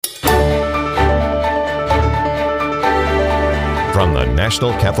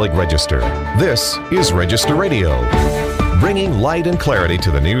National Catholic Register. This is Register Radio, bringing light and clarity to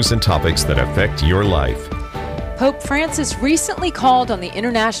the news and topics that affect your life. Pope Francis recently called on the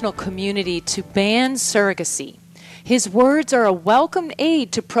international community to ban surrogacy. His words are a welcome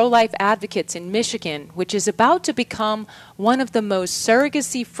aid to pro-life advocates in Michigan, which is about to become one of the most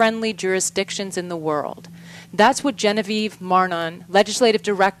surrogacy-friendly jurisdictions in the world. That's what Genevieve Marnon, Legislative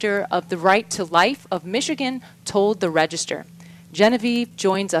Director of the Right to Life of Michigan, told the Register. Genevieve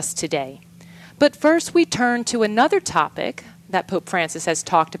joins us today. But first we turn to another topic that Pope Francis has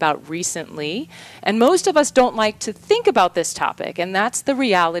talked about recently, and most of us don't like to think about this topic, and that's the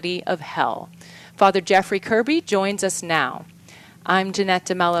reality of hell. Father Jeffery Kirby joins us now. I'm Jeanette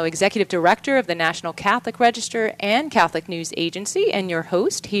DeMello, Executive Director of the National Catholic Register and Catholic News Agency, and your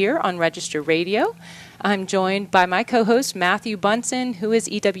host here on Register Radio. I'm joined by my co-host, Matthew Bunson, who is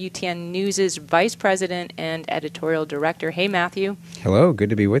EWTN News' Vice President and Editorial Director. Hey, Matthew. Hello,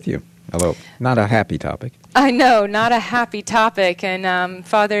 good to be with you. Hello. Not a happy topic. I know, not a happy topic. And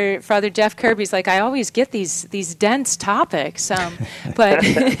Father Jeff Kirby's like, I always get these dense topics. But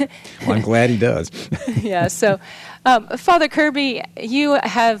well, I'm glad he does. Yeah. So, Father Kirby, you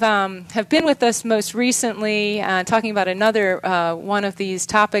have been with us most recently talking about another one of these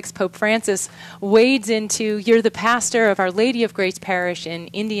topics. Pope Francis wades into. You're the pastor of Our Lady of Grace Parish in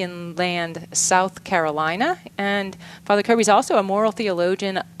Indian Land, South Carolina, and Father Kirby's also a moral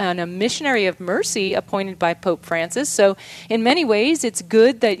theologian and a missionary of mercy appointed by Pope Francis. So in many ways, it's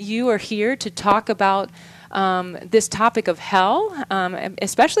good that you are here to talk about this topic of hell,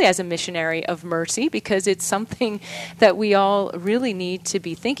 especially as a missionary of mercy, because it's something that we all really need to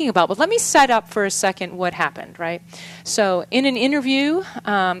be thinking about. But let me set up for a second what happened, right? So in an interview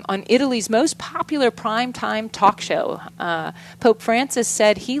on Italy's most popular primetime talk show, Pope Francis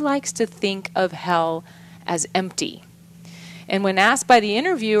said he likes to think of hell as empty. And when asked by the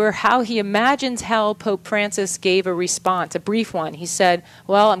interviewer how he imagines hell, Pope Francis gave a response, a brief one. He said,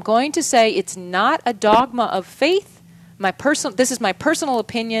 well, I'm going to say it's not a dogma of faith. This is my personal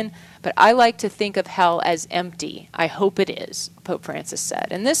opinion, but I like to think of hell as empty. I hope it is, Pope Francis said.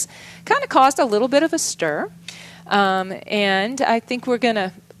 And this kind of caused a little bit of a stir. And I think we're going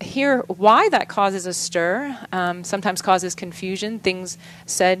to hear why that causes a stir, sometimes causes confusion, things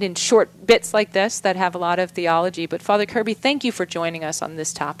said in short bits like this that have a lot of theology. But Father Kirby, thank you for joining us on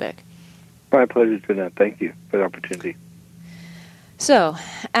this topic. My pleasure, Jeanette. Thank you for the opportunity. So,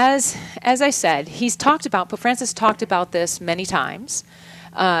 as I said, Pope Francis talked about this many times.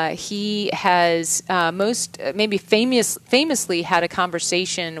 He has famously had a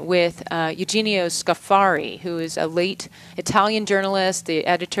conversation with Eugenio Scafari, who is a late Italian journalist, the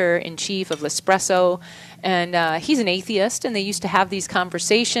editor-in-chief of L'Espresso, and he's an atheist, and they used to have these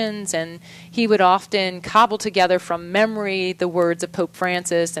conversations, and he would often cobble together from memory the words of Pope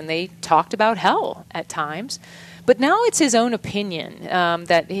Francis, and they talked about hell at times. But now it's his own opinion,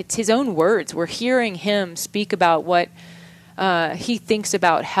 that it's his own words. We're hearing him speak about what he thinks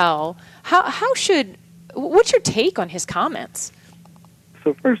about hell. What's your take on his comments?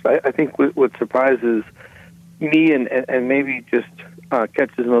 So first, I think what surprises me and maybe just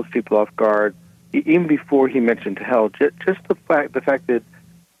catches most people off guard, even before he mentioned hell, just the fact that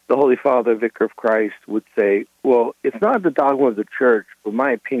the Holy Father, Vicar of Christ, would say, well, it's not the dogma of the Church, but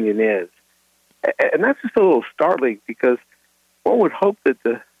my opinion is. And that's just a little startling, because one would hope that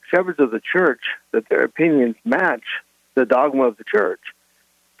the shepherds of the Church, that their opinions match the dogma of the Church.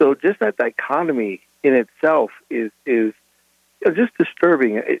 So just that dichotomy in itself is just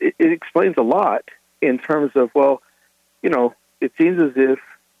disturbing. It explains a lot in terms of, it seems as if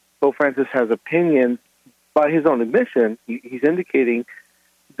Pope Francis has opinions, by his own admission, he's indicating,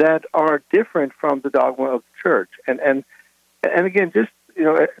 that are different from the dogma of the Church. And again, just,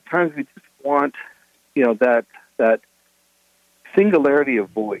 at times we just want, that singularity of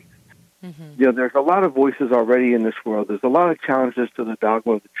voice. Mm-hmm. There's a lot of voices already in this world. There's a lot of challenges to the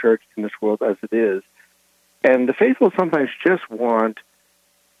dogma of the Church in this world as it is. And the faithful sometimes just want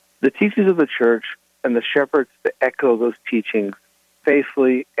the teachings of the Church and the shepherds to echo those teachings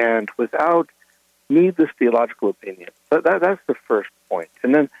faithfully and without needless theological opinion. That's the first point.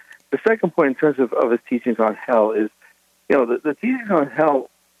 And then the second point in terms of his teachings on hell is, the teachings on hell,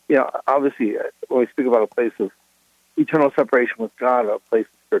 obviously, when we speak about a place of eternal separation with God, a place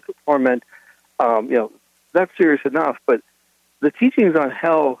of spiritual torment, that's serious enough. But the teachings on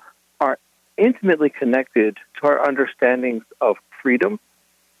hell are intimately connected to our understandings of freedom,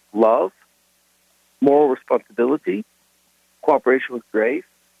 love, moral responsibility, cooperation with grace.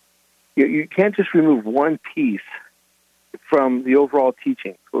 You can't just remove one piece from the overall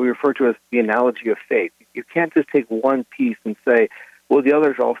teaching, what we refer to as the analogy of faith. You can't just take one piece and say, will the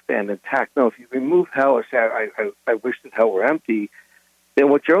others all stand intact? No, if you remove hell or say, I wish that hell were empty, then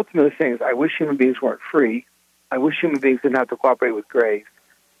what you're ultimately saying is, I wish human beings weren't free. I wish human beings didn't have to cooperate with grace,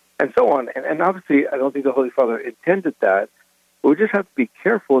 and so on. And obviously, I don't think the Holy Father intended that, but we just have to be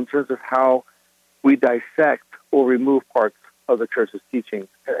careful in terms of how we dissect or remove parts of the Church's teachings.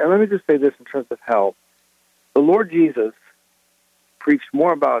 And let me just say this in terms of hell. The Lord Jesus preached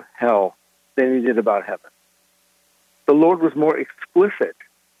more about hell than he did about heaven. The Lord was more explicit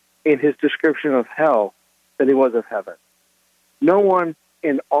in his description of hell than he was of heaven. No one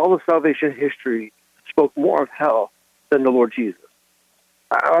in all of salvation history spoke more of hell than the Lord Jesus.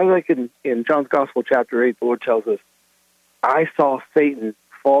 I like in John's Gospel, chapter 8, the Lord tells us, I saw Satan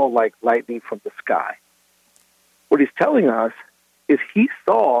fall like lightning from the sky. What he's telling us is he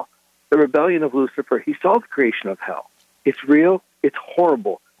saw the rebellion of Lucifer. He saw the creation of hell. It's real. It's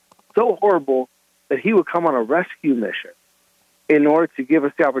horrible. So horrible that he would come on a rescue mission in order to give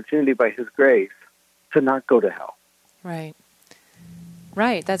us the opportunity by his grace to not go to hell. Right.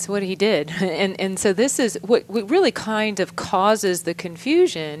 Right, that's what he did. And so this is what really kind of causes the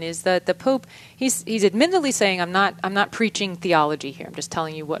confusion is that the Pope, he's admittedly saying, I'm not preaching theology here. I'm just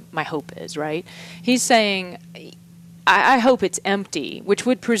telling you what my hope is, right? He's saying, I hope it's empty, which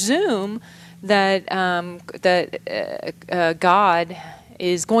would presume that God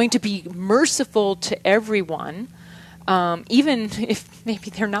is going to be merciful to everyone, even if maybe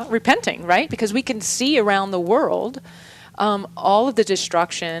they're not repenting, right? Because we can see around the world all of the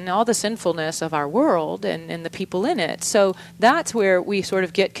destruction, all the sinfulness of our world and the people in it. So that's where we sort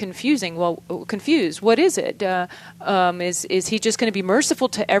of get confused. What is it? Is he just going to be merciful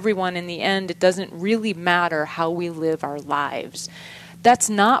to everyone in the end? It doesn't really matter how we live our lives.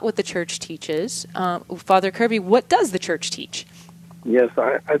 That's not what the Church teaches. Father Kirby, what does the Church teach? Yes,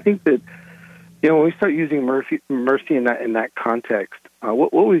 I think that when we start using mercy in that context,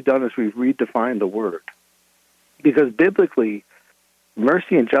 what we've done is we've redefined the word. Because biblically,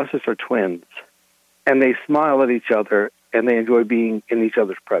 mercy and justice are twins, and they smile at each other, and they enjoy being in each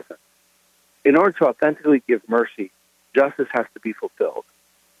other's presence. In order to authentically give mercy, justice has to be fulfilled.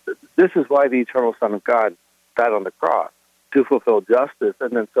 This is why the eternal Son of God died on the cross, to fulfill justice,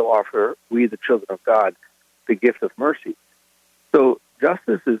 and then so offer we, the children of God, the gift of mercy. So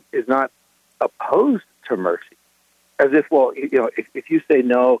justice is not opposed to mercy, as if, if you say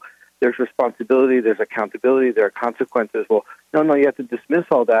no, there's responsibility, there's accountability, there are consequences. Well, no, you have to dismiss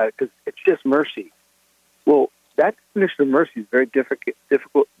all that because it's just mercy. Well, that definition of mercy is very different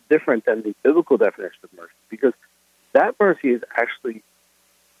than the biblical definition of mercy, because that mercy is actually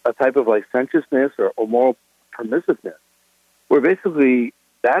a type of licentiousness or moral permissiveness, where basically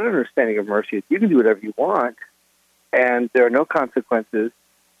that understanding of mercy is you can do whatever you want, and there are no consequences,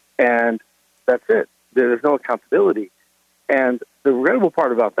 and that's it. There's no accountability. And the regrettable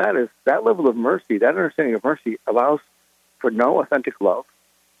part about that is that level of mercy, that understanding of mercy, allows for no authentic love.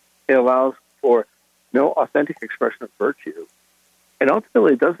 It allows for no authentic expression of virtue. And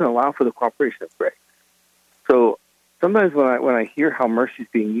ultimately, it doesn't allow for the cooperation of grace. So sometimes when I hear how mercy is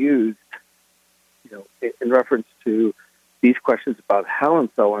being used, in reference to these questions about hell and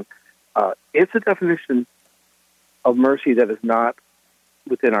so on, it's a definition of mercy that is not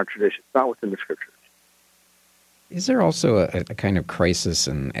within our tradition, not within the Scriptures. Is there also a kind of crisis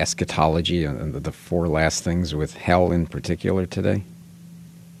in eschatology and the four last things with hell in particular today?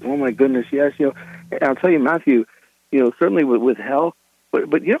 Oh my goodness, yes. I'll tell you, Matthew, certainly with hell, but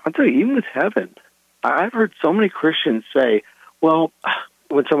I'll tell you, even with heaven, I've heard so many Christians say, well,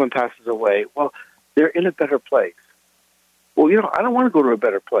 when someone passes away, well, they're in a better place. Well, I don't want to go to a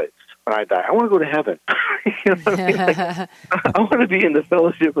better place when I die. I want to go to heaven. You know what I mean? I want to be in the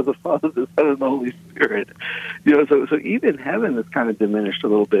fellowship of the Father, the Son, and the Holy Spirit. So even heaven is kind of diminished a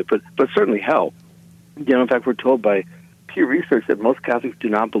little bit, but certainly hell. In fact, we're told by Pew Research that most Catholics do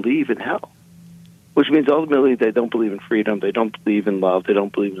not believe in hell, which means ultimately they don't believe in freedom, they don't believe in love, they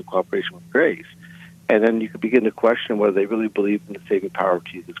don't believe in cooperation with grace. And then you can begin to question whether they really believe in the saving power of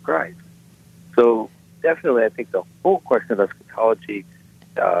Jesus Christ. So definitely, I think the whole question of eschatology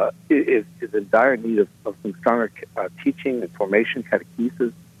is in dire need of some stronger teaching and formation,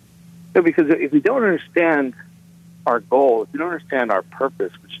 catechesis. Because if we don't understand our goal, if we don't understand our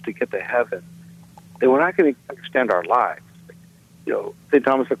purpose, which is to get to heaven, then we're not going to understand our lives. St.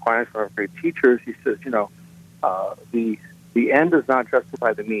 Thomas Aquinas, one of our great teachers, he says, the end does not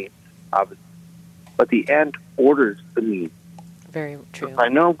justify the means, obviously, but the end orders the means. Very true. If I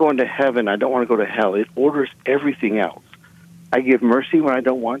know I'm going to heaven, I don't want to go to hell. It orders everything else. I give mercy when I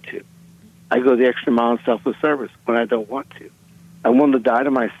don't want to. I go the extra mile in selfless service when I don't want to. I'm willing to die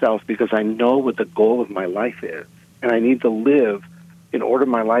to myself because I know what the goal of my life is, and I need to live and order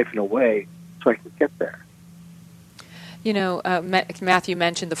my life in a way so I can get there. You know, Matthew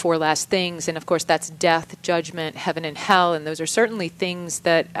mentioned the four last things, and of course that's death, judgment, heaven, and hell, and those are certainly things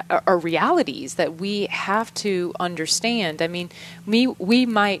that are realities that we have to understand. I mean, we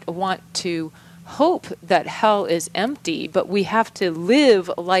might want to hope that hell is empty, but we have to live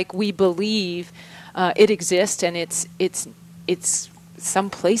like we believe it exists, and it's some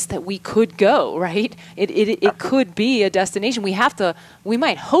place that we could go, right? It could be a destination. We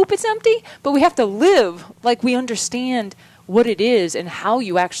might hope it's empty, but we have to live like we understand what it is and how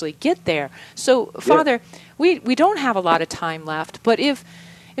you actually get there. So, Father, we don't have a lot of time left, but if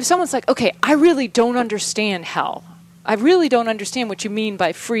someone's like, okay, I really don't understand hell. I really don't understand what you mean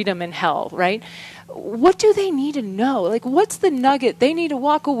by freedom and hell, right? What do they need to know? Like, what's the nugget they need to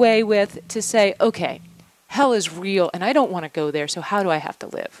walk away with to say, okay, hell is real, and I don't want to go there, so how do I have to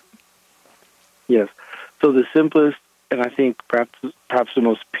live? Yes. So the simplest, and I think perhaps the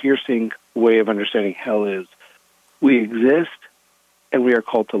most piercing way of understanding hell is we exist, and we are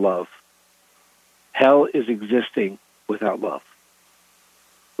called to love. Hell is existing without love.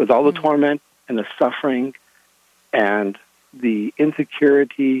 With all the torment and the suffering and the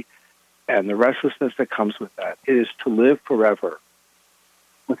insecurity and the restlessness that comes with that, it is to live forever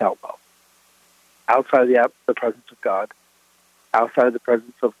without love. Outside the presence of God, outside of the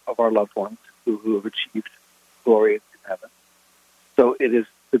presence of our loved ones who have achieved glory in heaven. So it is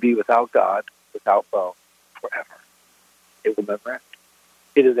to be without God, without love, forever. It will never end.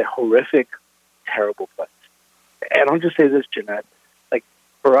 It is a horrific, terrible place. And I'll just say this, Jeanette, like,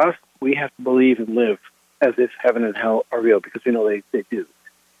 for us, we have to believe and live as if heaven and hell are real, because we know they do.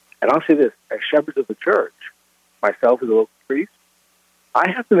 And I'll say this, as shepherds of the church, myself as a local priest, I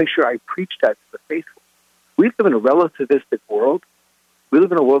have to make sure I preach that to the faithful. We live in a relativistic world. We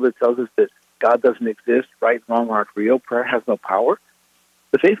live in a world that tells us that God doesn't exist, right and wrong aren't real, prayer has no power.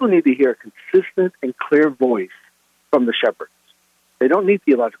 The faithful need to hear a consistent and clear voice from the shepherds. They don't need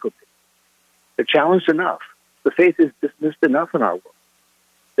theological opinions. They're challenged enough. The faith is dismissed enough in our world.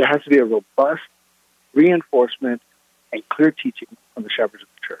 There has to be a robust reinforcement and clear teaching from the shepherds of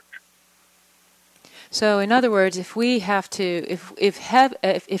the church. So, in other words, if we have to, if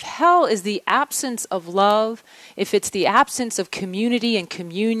hell is the absence of love, if it's the absence of community and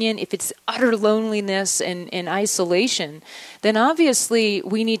communion, if it's utter loneliness and isolation, then obviously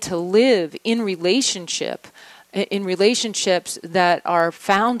we need to live in relationships that are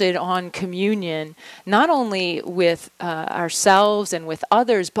founded on communion, not only with ourselves and with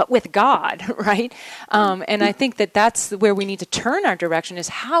others, but with God, right? And I think that's where we need to turn our direction, is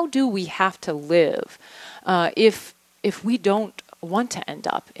how do we have to live if we don't want to end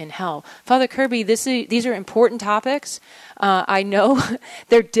up in hell? Father Kirby, these are important topics. I know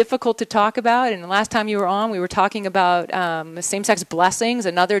they're difficult to talk about, and the last time you were on, we were talking about same-sex blessings,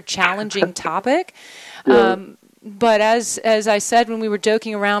 another challenging topic. But as I said when we were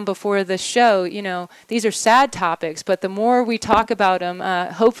joking around before the show, you know, these are sad topics, but the more we talk about them,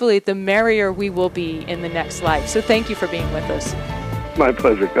 hopefully the merrier we will be in the next life. So thank you for being with us. My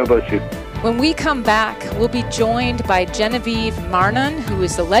pleasure. God bless you. When we come back, we'll be joined by Genevieve Marnon, who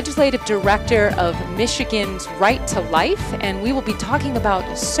is the Legislative Director of Michigan's Right to Life, and we will be talking about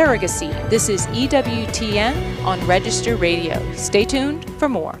surrogacy. This is EWTN on Register Radio. Stay tuned for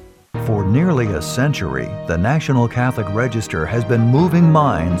more. For nearly a century, the National Catholic Register has been moving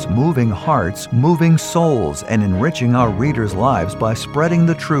minds, moving hearts, moving souls, and enriching our readers' lives by spreading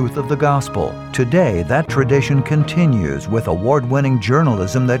the truth of the gospel. Today, that tradition continues with award-winning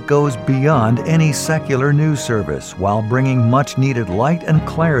journalism that goes beyond any secular news service, while bringing much-needed light and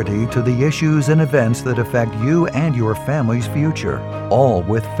clarity to the issues and events that affect you and your family's future. All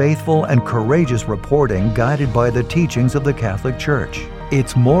with faithful and courageous reporting guided by the teachings of the Catholic Church.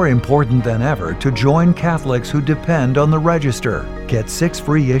 It's more important than ever to join Catholics who depend on the Register. Get 6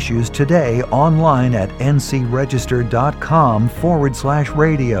 free issues today online at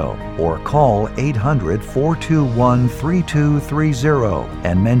ncregister.com/radio or call 800-421-3230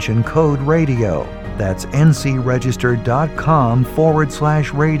 and mention code radio. That's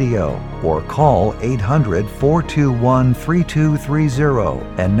ncregister.com/radio or call 800-421-3230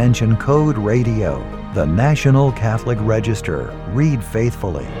 and mention code radio. The National Catholic Register. Read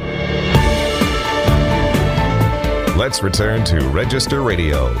faithfully. Let's return to Register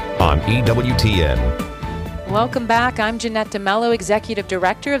Radio on EWTN. Welcome back. I'm Jeanette DeMello, Executive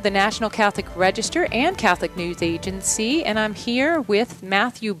Director of the National Catholic Register and Catholic News Agency, and I'm here with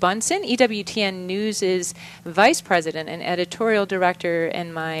Matthew Bunson, EWTN News' Vice President and Editorial Director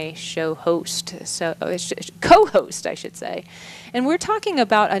and my show host, co-host, I should say. And we're talking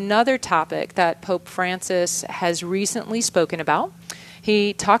about another topic that Pope Francis has recently spoken about,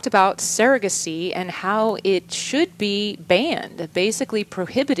 he talked about surrogacy and how it should be banned, basically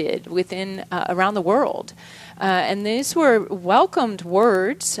prohibited within around the world. And these were welcomed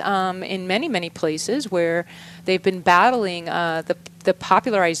words in many, many places where they've been battling the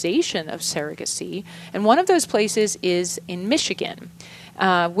popularization of surrogacy. And one of those places is in Michigan,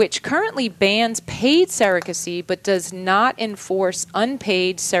 which currently bans paid surrogacy but does not enforce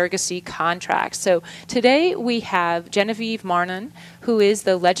unpaid surrogacy contracts. So today we have Genevieve Marnon, who is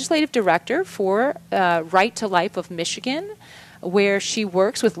the legislative director for Right to Life of Michigan, where she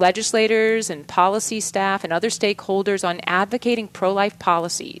works with legislators and policy staff and other stakeholders on advocating pro-life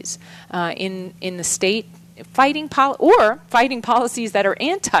policies in the state, fighting policies that are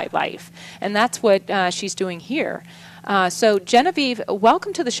anti-life. And that's what she's doing here. So Genevieve,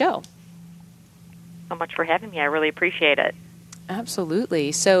 welcome to the show. So much for having me. I really appreciate it.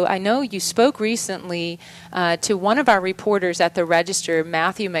 Absolutely. So I know you spoke recently to one of our reporters at the Register,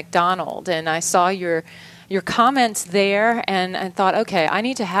 Matthew McDonald, and I saw your comments there, and I thought, okay, I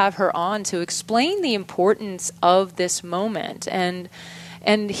need to have her on to explain the importance of this moment. And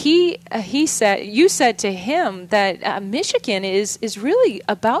he said, you said to him that Michigan is really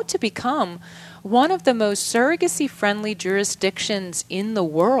about to become one of the most surrogacy-friendly jurisdictions in the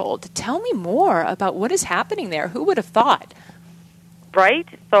world. Tell me more about what is happening there. Who would have thought? Right?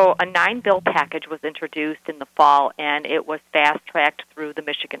 So a 9-bill package was introduced in the fall, and it was fast-tracked through the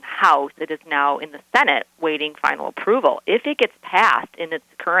Michigan House. It is now in the Senate waiting final approval. If it gets passed in its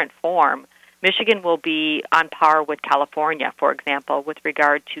current form, Michigan will be on par with California, for example, with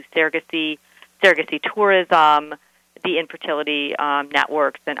regard to surrogacy tourism, the infertility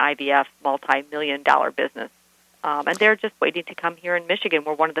networks, and IVF multi-million-dollar business. And they're just waiting to come here in Michigan.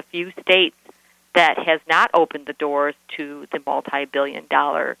 We're one of the few states that has not opened the doors to the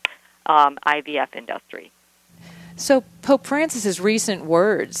multi-billion-dollar IVF industry. So Pope Francis's recent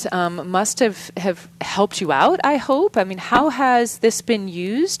words must have helped you out, I hope. I mean, how has this been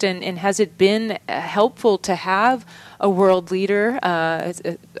used, and has it been helpful to have a world leader,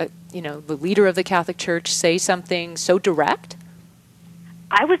 the leader of the Catholic Church, say something so direct?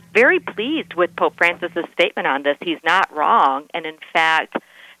 I was very pleased with Pope Francis's statement on this. He's not wrong, and in fact,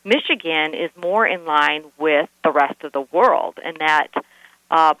 Michigan is more in line with the rest of the world, in that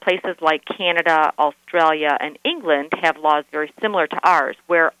places like Canada, Australia, and England have laws very similar to ours,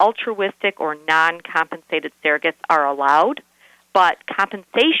 where altruistic or non-compensated surrogates are allowed, but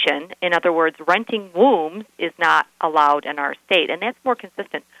compensation, in other words, renting wombs, is not allowed in our state, and that's more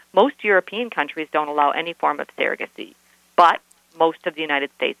consistent. Most European countries don't allow any form of surrogacy, but most of the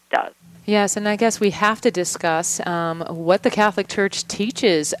United States does. Yes, and I guess we have to discuss what the Catholic Church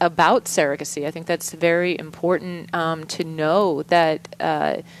teaches about surrogacy. I think that's very important to know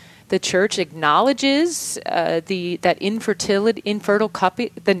that the Church acknowledges the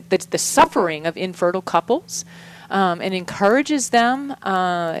suffering of infertile couples and encourages them,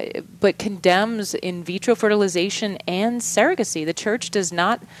 but condemns in vitro fertilization and surrogacy. The Church does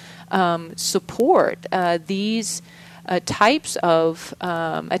not support these types of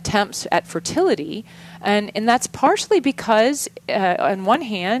attempts at fertility, and that's partially because, on one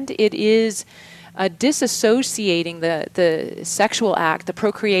hand, it is disassociating the sexual act,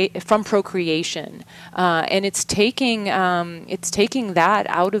 from procreation, and it's taking that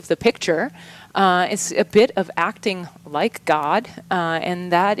out of the picture. It's a bit of acting like God,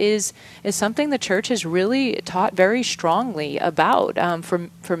 and that is something the Church has really taught very strongly about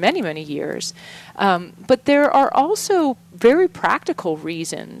for many, many years. But there are also very practical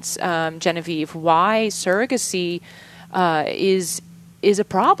reasons, Genevieve, why surrogacy is a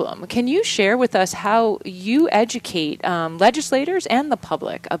problem. Can you share with us how you educate legislators and the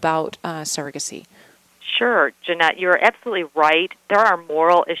public about surrogacy? Sure, Jeanette, you're absolutely right. There are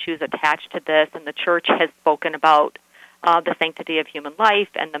moral issues attached to this, and the Church has spoken about the sanctity of human life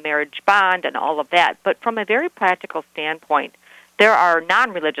and the marriage bond and all of that. But from a very practical standpoint, there are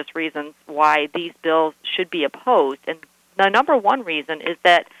non-religious reasons why these bills should be opposed. And the number one reason is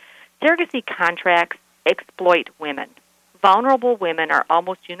that surrogacy contracts exploit women. Vulnerable women are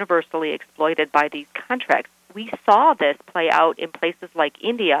almost universally exploited by these contracts. We saw this play out in places like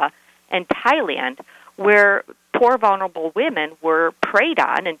India and Thailand, where poor, vulnerable women were preyed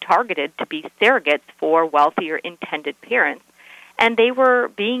on and targeted to be surrogates for wealthier intended parents. And they were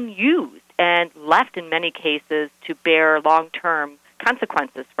being used and left, in many cases, to bear long-term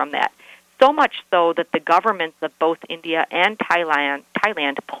consequences from that. So much so that the governments of both India and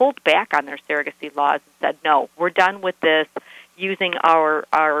Thailand pulled back on their surrogacy laws and said, no, we're done with this, using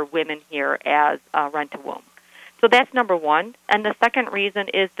our women here as rent-a-womb. So that's number one. And the second reason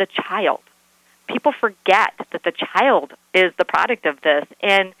is the child. people forget that the child is the product of this.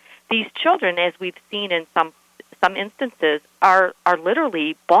 And these children, as we've seen in some instances, are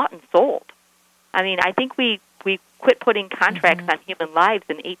literally bought and sold. I mean, I think we quit putting contracts on human lives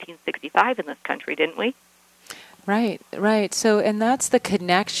in 1865 in this country, didn't we? Right. So, and that's the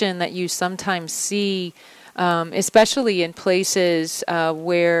connection that you sometimes see, especially in places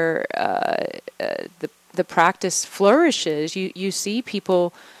where the practice flourishes. You see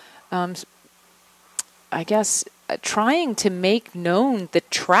people, I guess, trying to make known the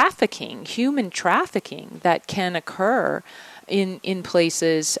human trafficking that can occur in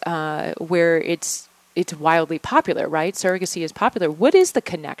places where it's wildly popular, right? Surrogacy is popular. What is the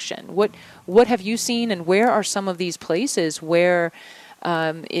connection? What have you seen, and where are some of these places where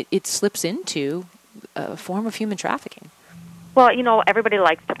it slips into a form of human trafficking? Well, everybody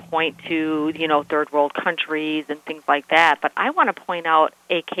likes to point to, third world countries and things like that, but I want to point out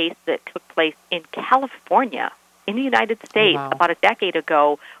a case that took place in California, in the United States, about a decade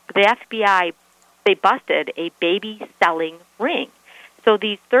ago. The FBI, they busted a baby-selling ring. So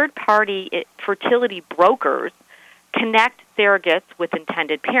these third-party fertility brokers connect surrogates with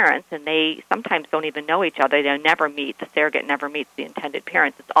intended parents, and they sometimes don't even know each other. They never meet. The surrogate never meets the intended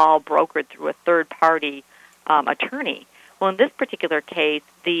parents. It's all brokered through a third-party attorney. Well, in this particular case,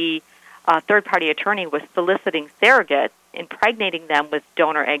 the third-party attorney was soliciting surrogates, impregnating them with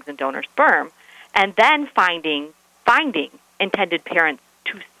donor eggs and donor sperm, and then finding intended parents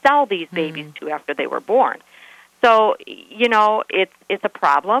to sell these babies to after they were born. So, it's a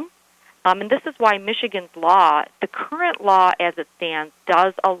problem. And this is why Michigan's law, the current law as it stands,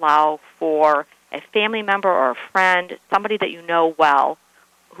 does allow for a family member or a friend, somebody that you know well,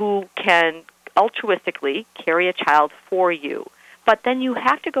 who can altruistically carry a child for you. But then you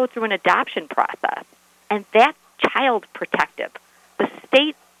have to go through an adoption process, and that's child protective. The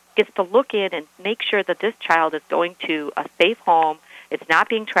state gets to look in and make sure that this child is going to a safe home, it's not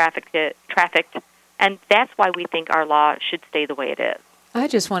being trafficked, and that's why we think our law should stay the way it is. I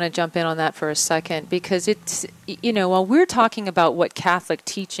just want to jump in on that for a second, because it's, while we're talking about what Catholic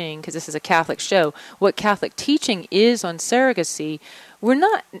teaching, because this is a Catholic show, what Catholic teaching is on surrogacy,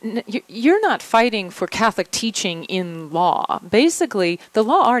 you're not fighting for Catholic teaching in law. Basically, the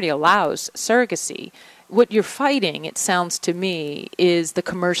law already allows surrogacy. What you're fighting, it sounds to me, is the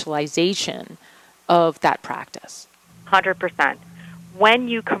commercialization of that practice. 100%. When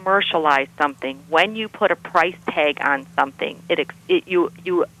you commercialize something, when you put a price tag on something, you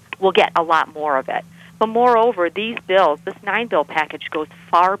will get a lot more of it. But moreover, these bills, this 9-bill package goes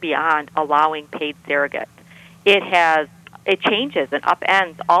far beyond allowing paid surrogates. It changes and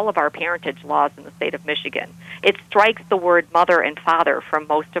upends all of our parentage laws in the state of Michigan. It strikes the word mother and father from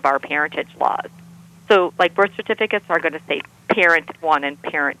most of our parentage laws. So, like, birth certificates are going to say parent 1 and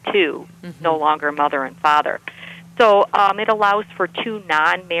parent 2, no longer mother and father. So it allows for 2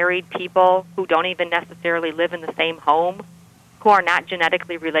 non-married people who don't even necessarily live in the same home, who are not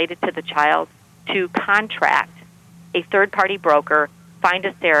genetically related to the child, to contract a third-party broker, find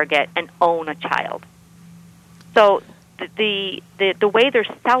a surrogate, and own a child. So the way they're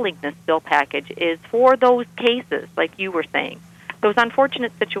selling this bill package is for those cases, like you were saying, those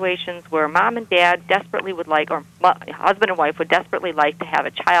unfortunate situations where mom and dad desperately would like, or husband and wife would desperately like to have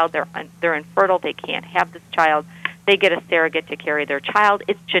a child. They're infertile. They can't have this child. They get a surrogate to carry their child.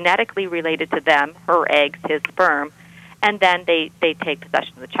 It's genetically related to them, her eggs, his sperm, and then they take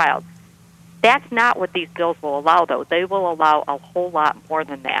possession of the child. That's not what these bills will allow, though. They will allow a whole lot more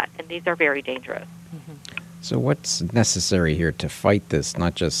than that, and these are very dangerous. So what's necessary here to fight this,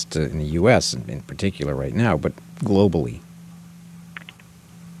 not just in the U.S. in particular right now, but globally?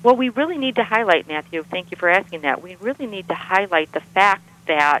 Well, we really need to highlight, Matthew, thank you for asking that, we really need to highlight the fact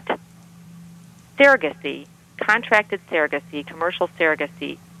that surrogacy, contracted surrogacy, commercial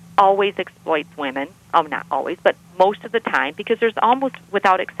surrogacy, always exploits women. Not always, but most of the time, because there's almost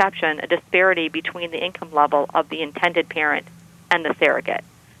without exception a disparity between the income level of the intended parent and the surrogate.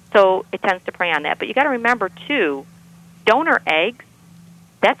 So it tends to prey on that. But you got to remember, too, donor eggs,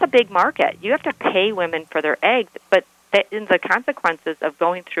 that's a big market. You have to pay women for their eggs, but the consequences of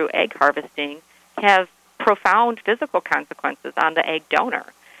going through egg harvesting have profound physical consequences on the egg donor.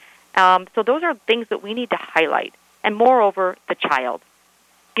 So those are things that we need to highlight. And moreover, the child.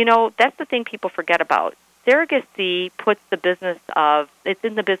 That's the thing people forget about. Surrogacy puts it's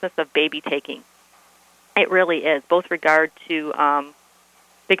in the business of baby taking. It really is, both regard to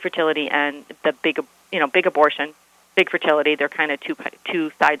big fertility and the big abortion, big fertility. They're kind of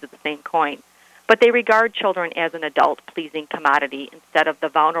two sides of the same coin. But they regard children as an adult-pleasing commodity instead of the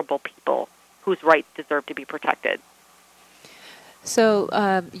vulnerable people whose rights deserve to be protected.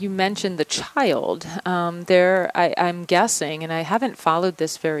 So you mentioned the child. I'm guessing, and I haven't followed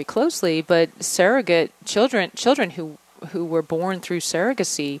this very closely, but surrogate children who were born through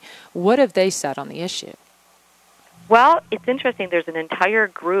surrogacy, what have they said on the issue? Well, it's interesting. There's an entire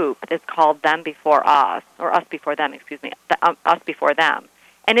group that's called Them Before Us, or Us Before Them, Us Before Them.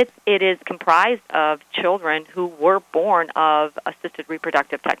 And it is comprised of children who were born of assisted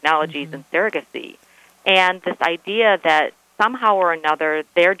reproductive technologies and surrogacy. And this idea that somehow or another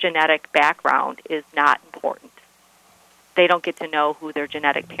their genetic background is not important. They don't get to know who their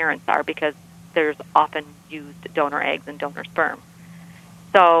genetic parents are because there's often used donor eggs and donor sperm.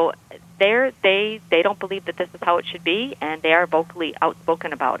 So they don't believe that this is how it should be, and they are vocally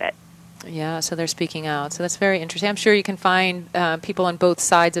outspoken about it. Yeah, so they're speaking out. So that's very interesting. I'm sure you can find people on both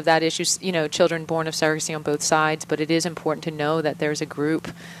sides of that issue, children born of surrogacy on both sides, but it is important to know that there's a group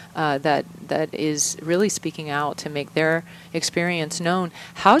that is really speaking out to make their experience known.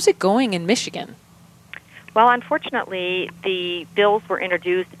 How's it going in Michigan? Well, unfortunately, the bills were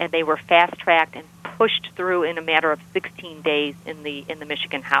introduced and they were fast-tracked and pushed through in a matter of 16 days in the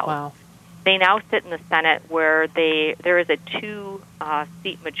Michigan House. Wow. They now sit in the Senate where there is a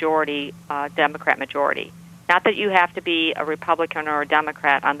two-seat majority, Democrat majority. Not that you have to be a Republican or a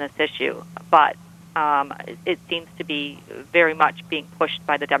Democrat on this issue, but it seems to be very much being pushed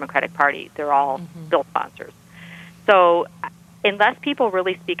by the Democratic Party. They're all bill sponsors. So unless people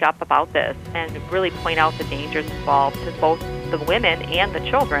really speak up about this and really point out the dangers involved to both the women and the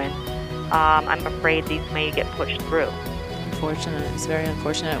children, I'm afraid these may get pushed through. Unfortunate. It's very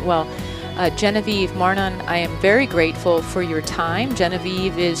unfortunate. Well, Genevieve Marnon, I am very grateful for your time.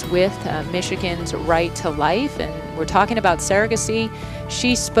 Genevieve is with Michigan's Right to Life, and we're talking about surrogacy.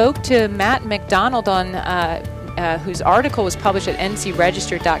 She spoke to Matt McDonald on whose article was published at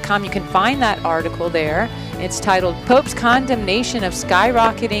ncregister.com. You can find that article there. It's titled, Pope's Condemnation of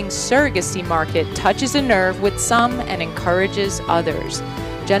Skyrocketing Surrogacy Market Touches a Nerve with Some and Encourages Others.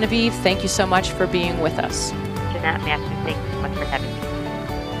 Genevieve, thank you so much for being with us. Jeanette, Matthew, thank you so much for having me.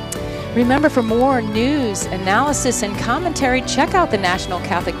 Remember, for more news, analysis, and commentary, check out the National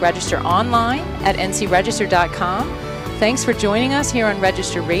Catholic Register online at ncregister.com. Thanks for joining us here on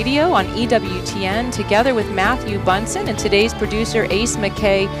Register Radio on EWTN, together with Matthew Bunson and today's producer, Ace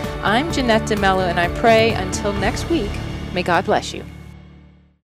McKay. I'm Jeanette DeMello, and I pray until next week, may God bless you.